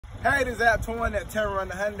Hey, this is Antoine at Terror on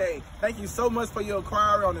the Hyundai. Thank you so much for your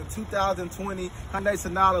inquiry on the 2020 Hyundai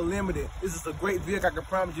Sonata Limited. This is a great vehicle, I can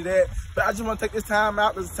promise you that. But I just want to take this time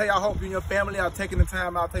out to say I hope you and your family are taking the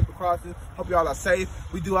time out to take precautions. Hope y'all are safe.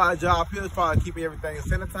 We do our job here as far as keeping everything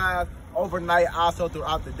sanitized overnight, also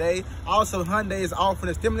throughout the day. Also, Hyundai is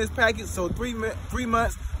offering a stimulus package, so 3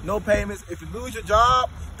 months, no payments. If you lose your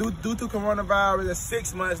job due to coronavirus, it's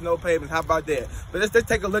 6 months, no payments. How about that? But let's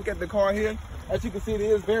take a look at the car here. As you can see, it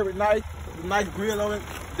is very nice. Nice grill on it,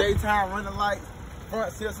 daytime running lights,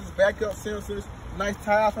 front sensors, backup sensors, nice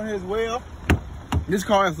tires on here as well. This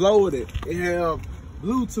car is loaded. It has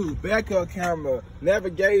Bluetooth, backup camera,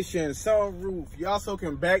 navigation, sunroof. You also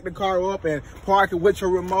can back the car up and park it with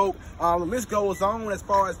your remote. The list goes on as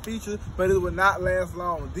far as features, but it will not last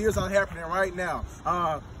long. Deals are happening right now.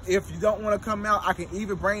 If you don't want to come out, I can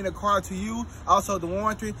even bring the car to you. Also, the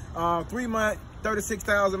warranty, 3 months,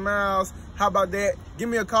 36,000 miles. How about that? Give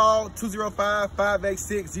me a call,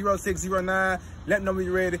 205-586-0609. Let me know when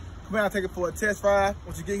you're ready. Come out and take it for a test drive.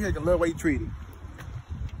 Once you get here, you can love the way you treat it.